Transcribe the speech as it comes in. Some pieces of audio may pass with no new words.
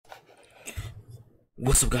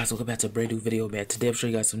What's up, guys? Welcome back to a brand new video, man. Today I'm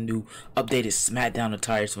showing you guys some new updated SmackDown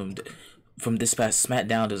attires from this past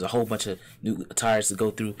SmackDown. There's a whole bunch of new attires to go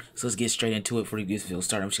through, so let's get straight into it. Before you get this video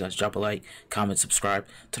started, I want you guys to drop a like, comment, subscribe,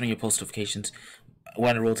 turn on your post notifications. We're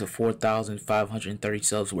on the road to 4,530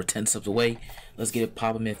 subs. We're 10 subs away. Let's get it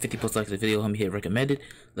popping, man. 50 plus likes to the video. Help me hit recommended.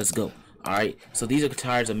 Let's go. Alright, so these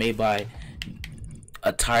attires are made by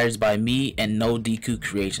ATTIRESBYME and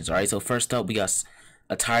NODQCREATIONS. Alright, so first up we got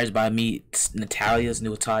ATTIRESBYME, Natalya's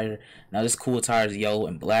new attire. Now this cool attire is yellow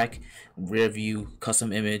and black, rear view,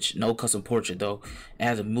 custom image, no custom portrait though. It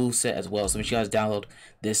has a move set as well, so make sure you guys download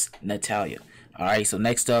this Natalya. Alright, so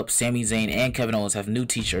next up, SAMIZAYN and Kevin Owens have new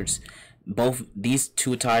t-shirts. Both these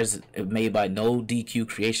two attires are made by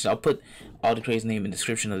NODQCREATIONS. I'll put all the creators' name in the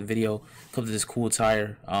description of the video. Comes with this cool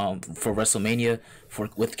attire for WrestleMania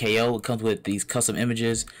with KO. It comes with these custom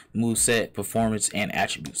images, moveset, performance, and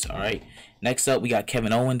attributes. Alright. Next up we got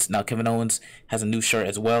Kevin Owens. Now Kevin Owens has a new shirt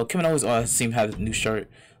as well. Kevin Owens always seems to have a new shirt,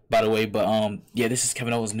 by the way, but yeah, this is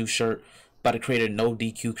Kevin Owens' new shirt by the creator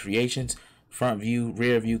NODQCREATIONS. Front view,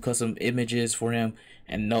 rear view, custom images for him,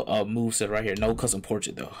 and no moveset right here. No custom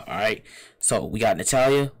portrait though. Alright. So we got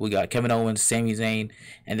Natalya, we got Kevin Owens, SAMIZAYN,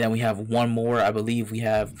 and then we have one more. I believe we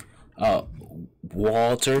have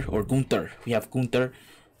Walter or Gunther. We have Gunther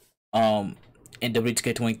in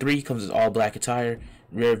WWE2K23. Comes with all black attire,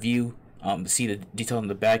 rear view. See the detail on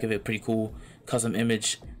the back of it, pretty cool. Custom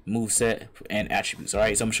image, moveset, and attributes.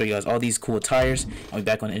 Alright, so I'm gonna show you guys all these cool attires. I'll be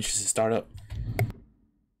back on the interesting startup.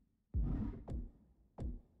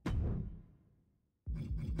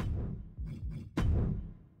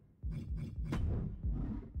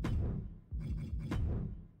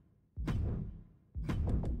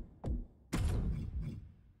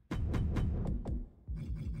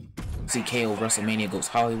 See KO WrestleMania goes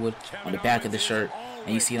Hollywood on the back of the shirt,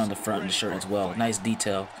 and you see it on the front of the shirt as well. Nice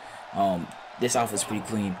detail. This outfit's pretty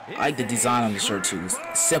clean. I like the design on the shirt too. It's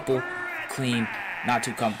simple, clean, not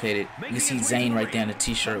too complicated. You can see Zyan right there on the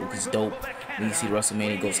t-shirt, which is dope. And you see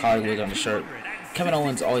WrestleMania goes Hollywood on the shirt. Kevin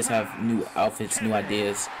Owens always have new outfits, new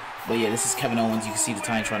ideas. But yeah, this is Kevin Owens. You can see the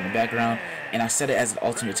Titantron in the background, and I set it as an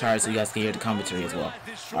alternate attire so you guys can hear the commentary as well.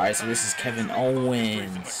 Alright, so this is Kevin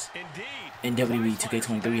Owens. And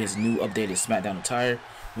WWE2K23 has new updated SmackDown attire,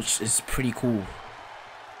 which is pretty cool.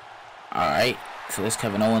 Alright, so this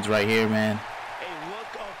Kevin Owens right here, man.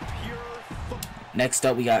 Next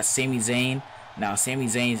up, we got SAMIZAYN. Now,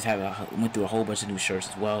 SAMIZAYN went through a whole bunch of new shirts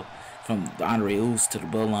as well, from the Owens to the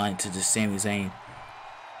Bloodline to just SAMIZAYN.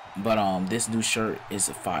 But this new shirt is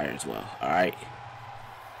a fire as well. Alright,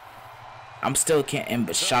 I'm still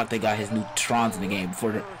shocked they got his new Trons in the game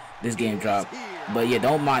before this game dropped. But yeah,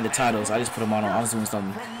 don't mind the titles. I just put them on. I was doing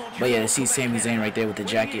something. But yeah, see SAMIZAYN right there with the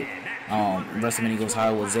jacket. WrestleMania goes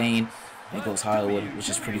Hollywood. Zane, it goes Hollywood, which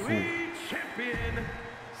is pretty cool.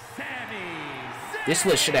 This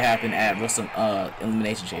what should have happened at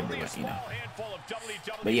Elimination Chamber, but you know.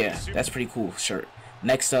 But yeah, that's pretty cool shirt.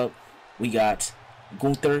 Next up, we got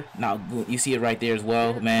Gunther. Now you see it right there as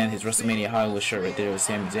well, man. His WrestleMania Hollywood shirt right there with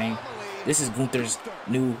SAMIZAYN. This is Gunther's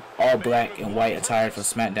new all black and white attire from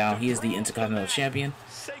SmackDown. He is the Intercontinental Champion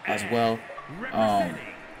as well.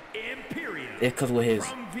 It comes with his,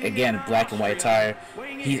 again, black and white attire.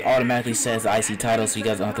 He automatically says the IC title, so you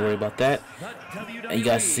guys don't have to worry about that. And you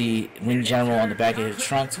guys see Ring General on the back of his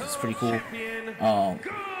trunks. It's pretty cool.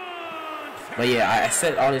 But yeah, I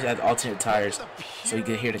set all this as alternate attires so you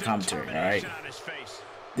can hear the commentary. Alright.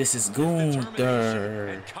 This is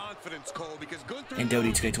Gunther in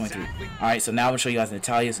WWE2K23. Alright, so now I'm going to show you guys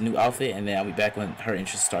Natalya's new outfit, and then I'll be back when her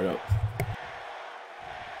interest start up.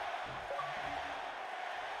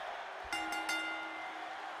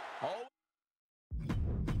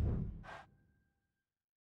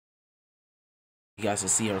 You guys can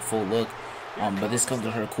see her full look. But this comes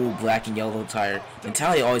with her cool black and yellow attire.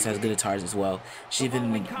 Natalya always has good attires as well. She's been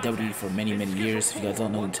in the WWE for many years. If you guys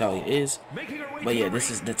don't know who Natalya is. But yeah,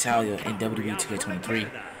 this is Natalya in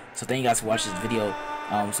WWE2K23. So thank you guys for watching this video.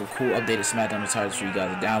 Some cool updated SmackDown attires for you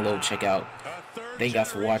guys to download, check out. Thank you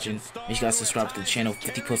guys for watching. Make sure you guys subscribe to the channel.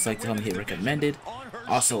 50 plus likes to help me hit recommended.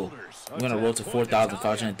 Also, we're on a road to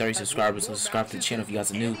 4,530 subscribers. So subscribe to the channel if you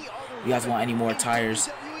guys are new. If you guys want any more attires,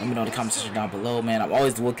 let me know in the comment section down below, man. I'm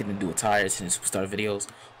always looking to do attires and superstar videos,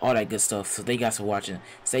 all that good stuff. So thank you guys for watching.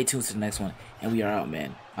 Stay tuned to the next one, and we are out,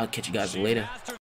 man. I'll catch you guys later.